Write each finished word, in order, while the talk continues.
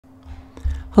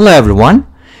Hello everyone.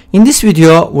 In this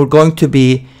video we're going to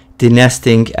be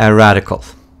denesting a radical.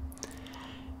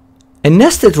 A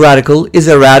nested radical is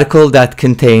a radical that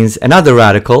contains another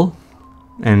radical,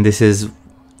 and this is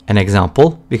an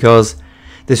example because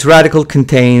this radical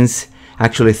contains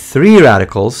actually three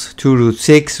radicals, 2 root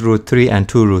 6, root 3 and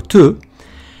 2 root 2,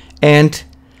 and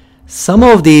some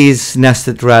of these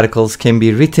nested radicals can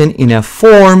be written in a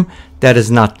form that is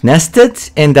not nested,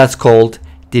 and that's called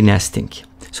denesting.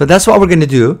 So that's what we're going to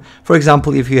do. For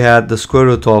example, if you had the square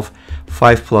root of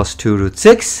 5 plus 2 root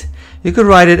 6, you could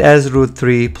write it as root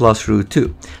 3 plus root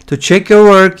 2. To check your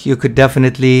work, you could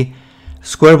definitely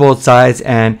square both sides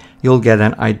and you'll get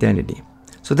an identity.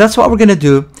 So that's what we're going to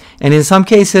do. And in some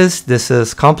cases, this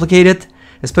is complicated,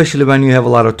 especially when you have a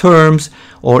lot of terms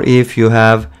or if you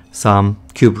have some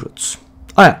cube roots.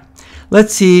 All right,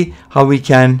 let's see how we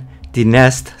can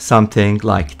denest something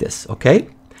like this, okay?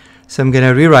 So I'm going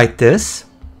to rewrite this.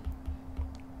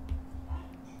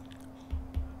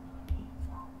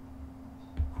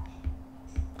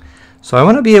 So I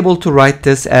want to be able to write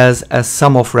this as a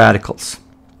sum of radicals,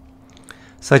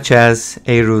 such as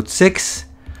a root 6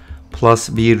 plus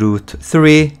b root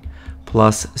 3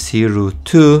 plus c root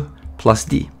 2 plus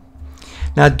d.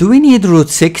 Now, do we need root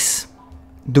 6?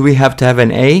 Do we have to have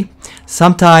an a?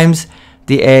 Sometimes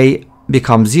the a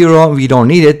becomes 0, we don't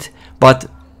need it, but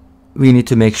we need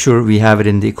to make sure we have it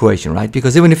in the equation, right?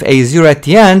 Because even if a is 0 at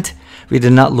the end, we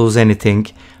did not lose anything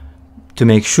to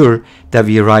make sure that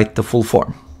we write the full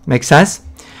form. Make sense?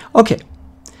 Okay,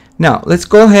 now let's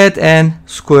go ahead and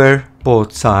square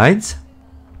both sides.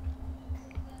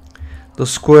 The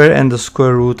square and the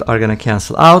square root are going to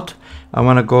cancel out. I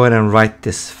want to go ahead and write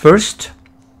this first.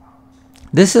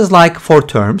 This is like 4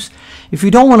 terms. If you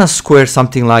don't want to square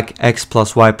something like x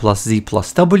plus y plus z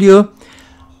plus w,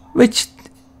 which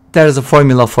there is a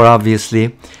formula for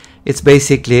obviously, it's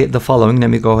basically the following.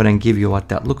 Let me go ahead and give you what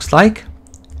that looks like.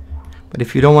 But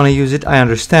if you don't want to use it, I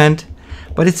understand.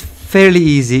 But it's fairly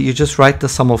easy. You just write the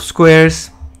sum of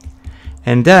squares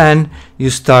and then you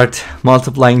start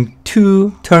multiplying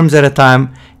 2 terms at a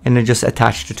time and then just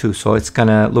attach the 2. So it's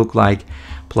gonna look like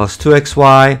plus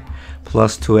 2xy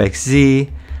plus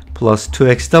 2xz plus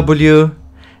 2xw,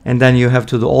 and then you have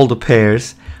to do all the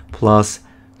pairs, plus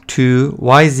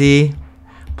 2yz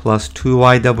plus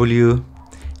 2yw,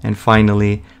 and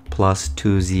finally plus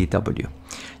 2zw.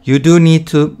 You do need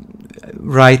to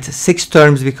write 6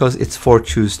 terms because it's 4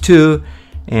 choose 2,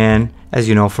 and as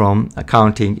you know from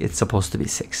accounting, it's supposed to be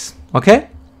 6. Okay,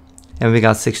 and we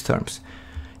got 6 terms.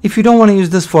 If you don't want to use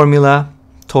this formula,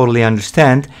 totally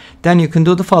understand, then you can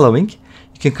do the following.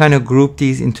 You can kind of group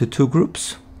these into 2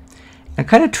 groups and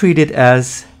kind of treat it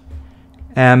as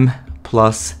m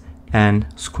plus n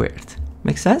squared.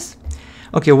 Make sense?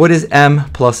 Okay, what is m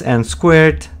plus n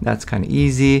squared? That's kind of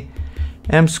easy.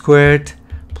 M squared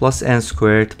plus n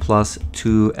squared plus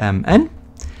 2mn.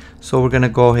 So we're going to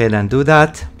go ahead and do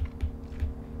that.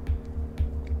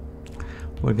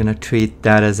 We're going to treat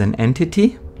that as an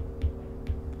entity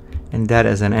and that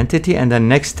as an entity, and then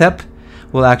next step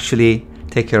we'll actually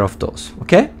take care of those.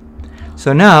 Okay,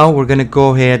 so now we're going to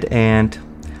go ahead and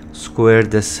square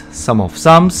this sum of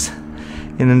sums,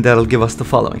 and then that'll give us the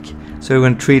following. So we're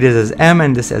going to treat it as m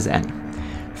and this as n.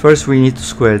 First we need to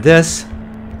square this,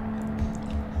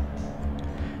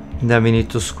 and then we need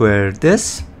to square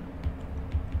this,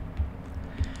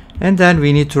 and then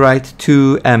we need to write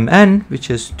 2mn, which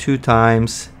is 2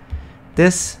 times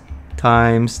this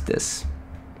times this.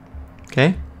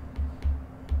 Okay,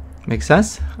 makes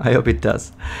sense? I hope it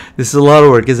does. This is a lot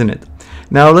of work, isn't it?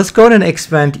 Now let's go ahead and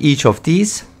expand each of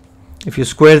these. If you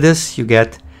square this, you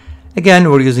get, again,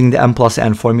 we're using the m plus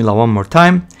n formula one more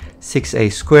time,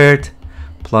 6a squared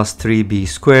plus 3b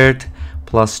squared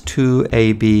plus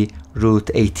 2ab root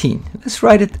 18. Let's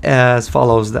write it as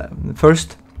follows. That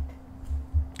first,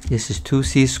 this is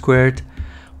 2c squared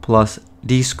plus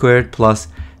d squared plus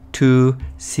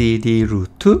 2cd root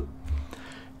 2,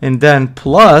 and then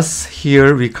plus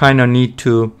here we kind of need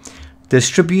to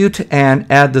distribute and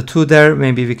add the 2 there.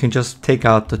 Maybe we can just take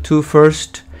out the 2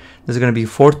 first. There's going to be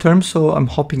 4 terms, so I'm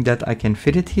hoping that I can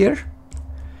fit it here.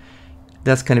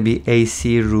 That's going to be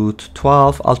ac root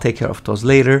 12. I'll take care of those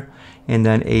later. And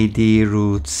then AD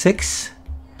root 6,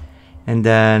 and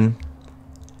then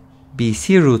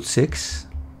BC root 6.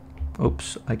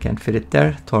 Oops, I can't fit it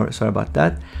there. Sorry about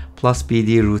that. Plus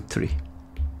BD root 3.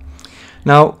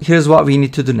 Now, here's what we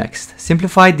need to do next.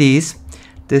 Simplify these.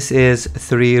 This is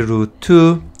 3 root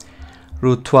 2.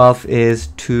 Root 12 is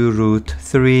 2 root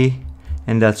 3.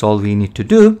 And that's all we need to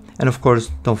do. And of course,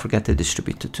 don't forget to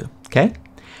distribute to 2. Okay?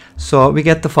 So we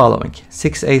get the following.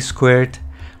 6a squared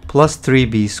plus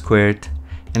 3b squared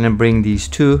and then bring these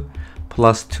two,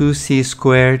 plus 2c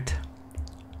squared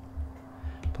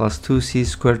plus 2c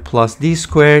squared plus d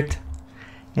squared,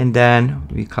 and then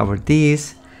we cover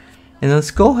these. And let's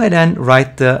go ahead and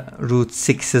write the root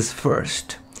 6's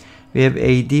first. We have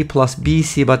AD plus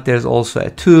BC, but there's also a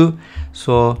 2,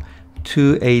 so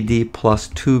 2AD plus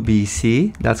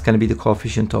 2BC, that's going to be the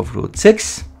coefficient of root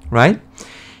 6, right?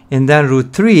 And then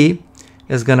root 3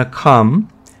 is going to come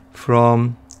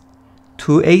from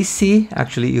 2AC.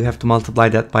 Actually, you have to multiply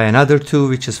that by another 2,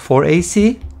 which is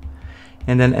 4AC.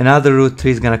 And then another root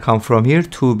 3 is going to come from here,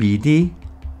 2BD,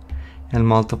 and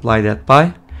multiply that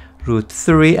by root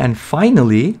 3. And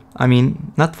finally, I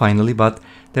mean, not finally, but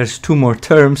there's two more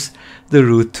terms, the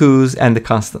root 2's and the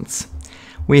constants.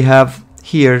 We have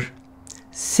here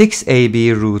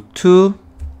 6AB root 2,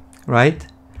 right?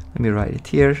 Let me write it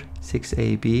here,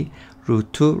 6AB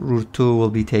root 2. Root 2 will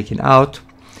be taken out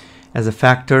as a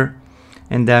factor.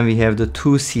 And then we have the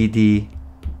 2CD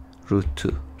root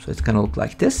 2. So it's going to look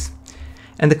like this.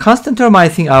 And the constant term, I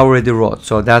think I already wrote.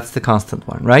 So that's the constant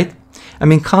one, right? I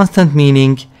mean, constant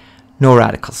meaning no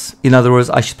radicals. In other words,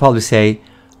 I should probably say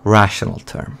rational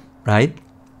term, right?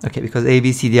 Okay, because A,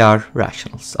 B, C, D are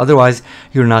rationals. Otherwise,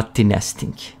 you're not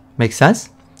denesting. Make sense?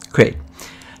 Great.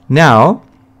 Now,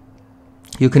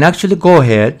 you can actually go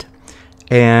ahead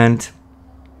and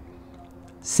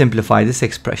simplify this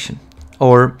expression.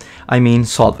 Or, I mean,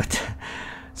 solve it.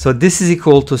 So this is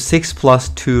equal to 6 plus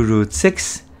 2 root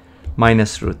 6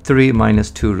 minus root 3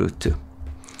 minus 2 root 2.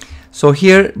 So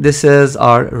here, this is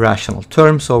our rational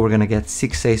term. So we're going to get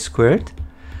 6a squared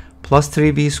plus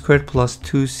 3b squared plus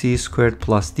 2c squared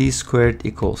plus d squared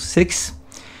equals 6.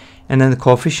 And then the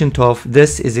coefficient of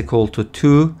this is equal to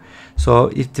 2. So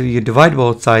if you divide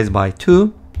both sides by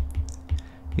 2,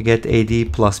 you get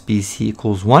AD plus BC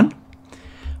equals 1.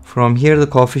 From here, the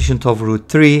coefficient of root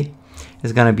 3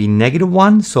 is going to be negative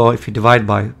 1. So if you divide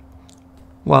by,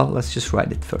 well, let's just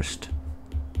write it first.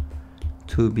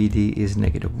 2BD is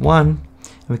negative 1.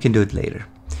 And we can do it later.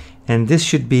 And this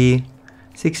should be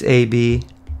 6AB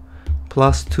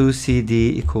plus 2CD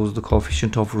equals the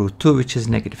coefficient of root 2, which is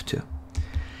negative 2.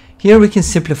 Here we can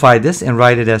simplify this and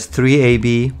write it as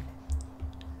 3AB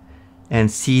and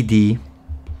CD.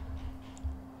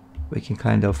 We can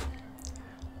kind of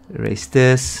erase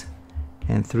this,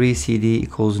 and 3CD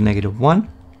equals negative 1.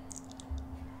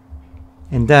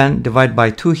 And then divide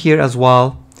by 2 here as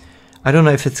well. I don't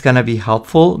know if it's going to be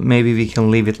helpful. Maybe we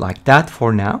can leave it like that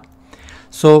for now.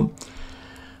 So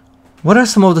what are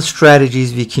some of the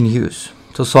strategies we can use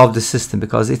to solve the system?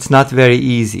 Because it's not very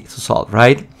easy to solve,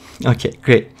 right? Okay,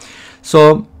 great.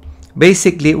 So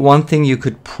basically, one thing you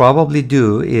could probably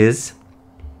do is,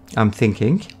 I'm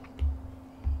thinking,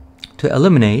 to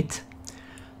eliminate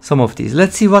some of these.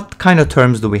 Let's see what kind of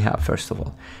terms do we have, first of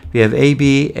all. We have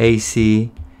AB,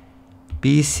 AC,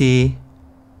 BC.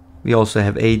 We also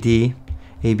have AD,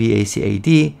 AB, AC,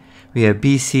 AD. We have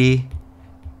BC,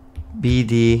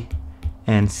 BD,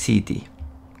 and CD.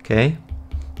 Okay.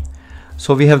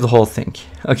 So we have the whole thing.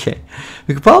 Okay.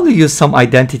 We could probably use some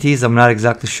identities. I'm not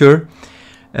exactly sure.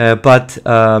 But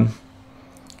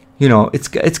you know, it's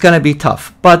going to be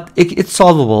tough. But it's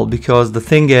solvable, because the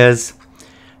thing is,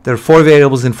 there are 4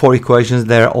 variables in 4 equations.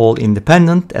 They're all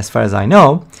independent as far as I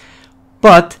know.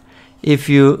 But if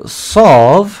you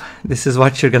solve, this is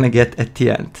what you're going to get at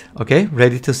the end. Okay,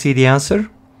 ready to see the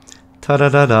answer?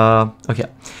 Ta-da-da-da. Okay,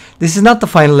 this is not the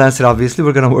final answer, obviously.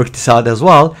 We're going to work this out as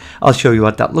well. I'll show you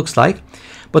what that looks like.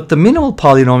 But the minimal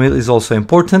polynomial is also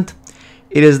important.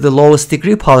 It is the lowest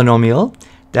degree polynomial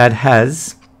that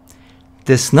has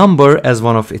this number as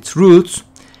one of its roots.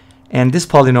 And this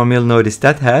polynomial, notice,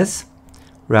 that has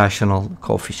rational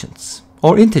coefficients,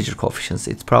 or integer coefficients.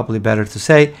 It's probably better to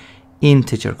say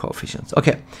integer coefficients.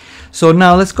 Okay, so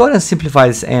now let's go ahead and simplify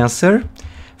this answer.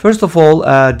 First of all,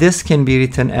 this can be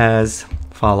written as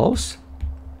follows.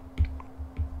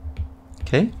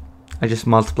 Okay, I just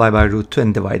multiply by root 2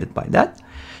 and divide it by that,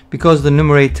 because the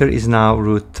numerator is now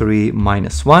root 3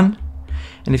 minus 1.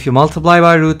 And if you multiply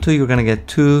by root 2, you're going to get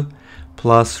 2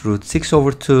 plus root 6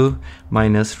 over 2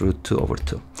 minus root 2 over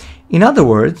 2. In other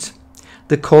words,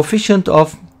 the coefficient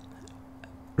of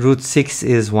root 6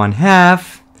 is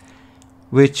 1/2,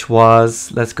 which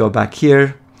was, let's go back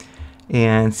here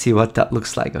and see what that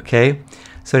looks like. Okay,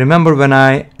 so remember when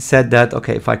I said that,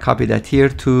 okay, if I copy that here,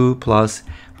 2 plus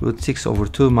root 6 over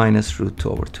 2 minus root 2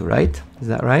 over 2, right? Is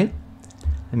that right?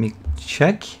 Let me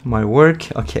check my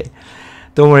work. Okay,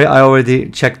 don't worry, I already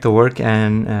checked the work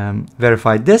and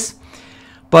verified this.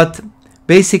 But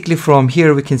basically from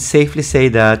here we can safely say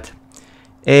that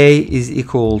A is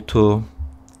equal to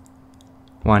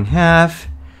 1/2,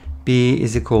 B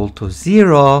is equal to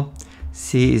 0,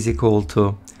 C is equal to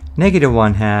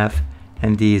 -1/2,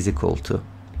 and D is equal to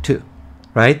 2,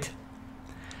 right?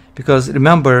 Because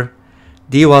remember,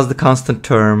 D was the constant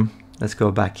term. Let's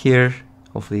go back here.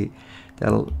 Hopefully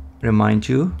that'll remind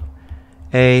you.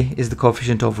 A is the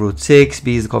coefficient of root 6,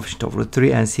 B is the coefficient of root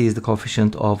 3, and C is the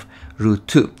coefficient of root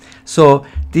 2. So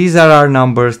these are our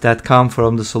numbers that come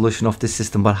from the solution of this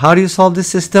system. But how do you solve this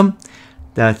system?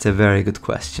 That's a very good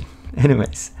question.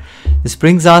 Anyways, this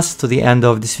brings us to the end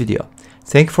of this video.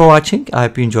 Thank you for watching. I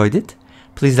hope you enjoyed it.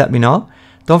 Please let me know.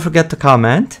 Don't forget to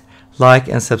comment, like,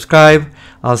 and subscribe.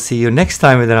 I'll see you next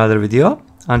time with another video.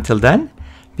 Until then,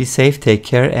 be safe, take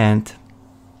care, and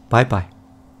bye-bye.